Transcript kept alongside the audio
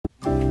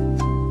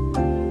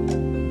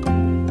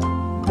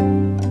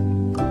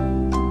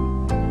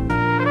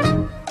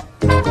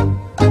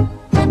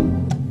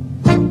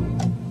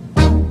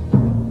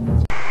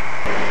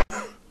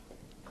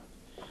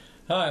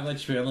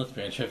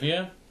lunchman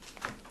trivia.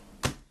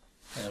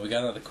 And we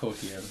got another quote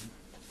here.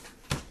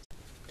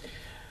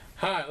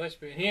 Hi,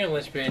 lunchman here,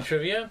 lunchman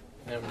trivia.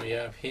 And we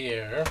have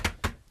here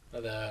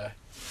the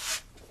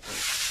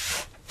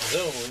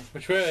zone.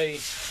 Which way?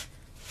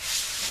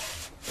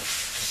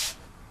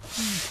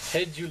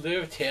 Heads you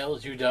live,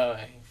 tails you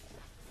die.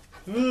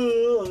 I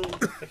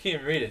can't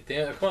even read it.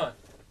 Damn, come on.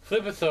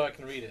 Flip it so I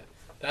can read it.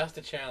 That's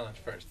the challenge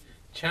first.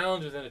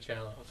 Challenge within a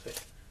challenge. Let's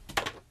see.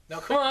 Now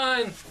come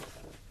on!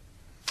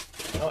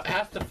 Oh, it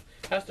has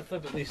to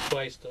flip at least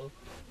twice though.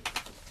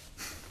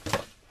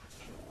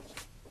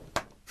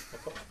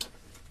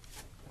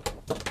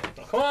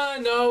 Oh, come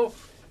on, no!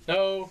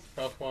 No,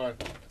 no, come on.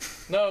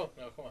 No,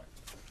 no, come on.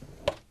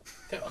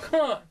 Oh,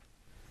 come on!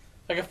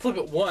 I can flip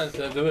it once,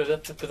 but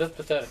that's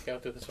pathetic. I'll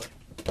do it this way.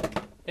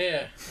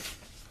 Yeah.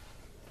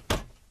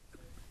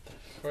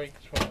 What's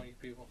wrong with you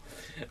people?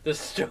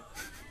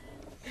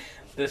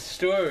 The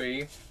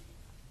story,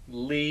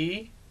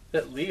 Lee, is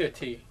that Lee or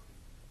T?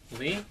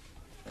 Lee?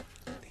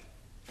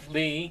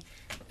 Lee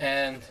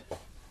and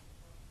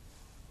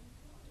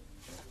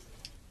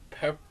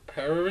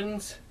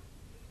Perrin's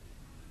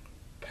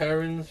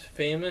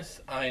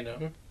famous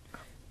item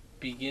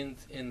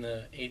begins in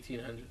the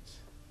 1800s.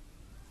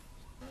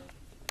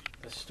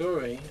 The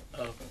story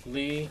of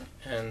Lee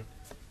and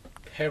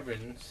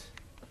Perrin's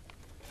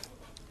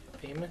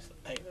famous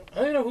item.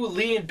 I don't know who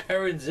Lee and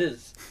Perrin's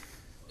is.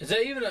 Is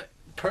that even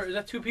is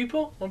that two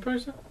people? One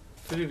person?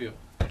 Two people.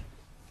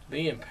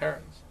 Lee and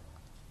Perrin's.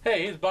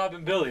 Hey, here's Bob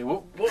and Billy.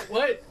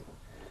 What?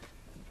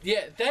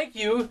 Yeah, thank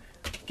you.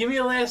 Give me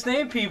a last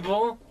name,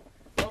 people.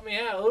 Help me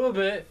out a little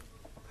bit.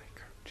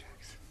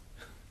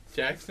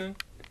 Jackson.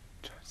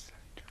 Jackson?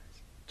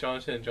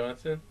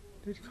 Johnson?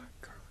 Did you call it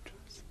Colonel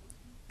Johnson?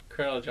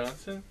 Colonel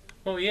Johnson?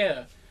 Oh yeah.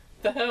 What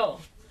the hell?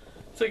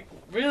 It's like,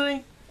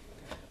 really?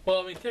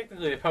 Well, I mean,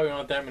 technically, they probably don't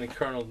have that many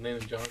colonels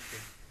named Johnson.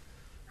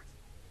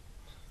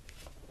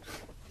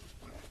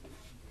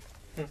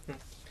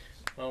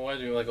 Well, why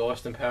do you like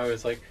Austin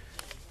Powers? Like,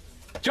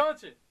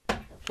 Johnson!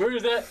 Where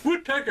is that?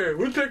 Woodpecker!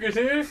 Woodpecker's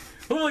here!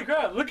 Holy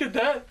crap, look at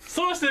that!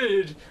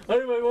 Sausage!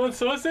 Anybody want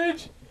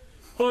sausage?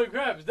 Holy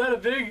crap, is that a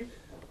big...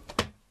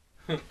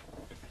 Oh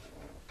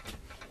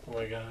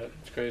my god,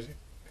 it's crazy.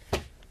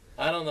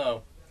 I don't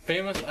know.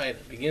 Famous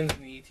item begins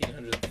in the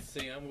 1800s. Let's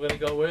see, I'm gonna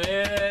go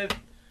with...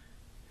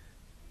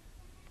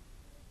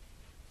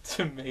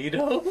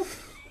 Tomato?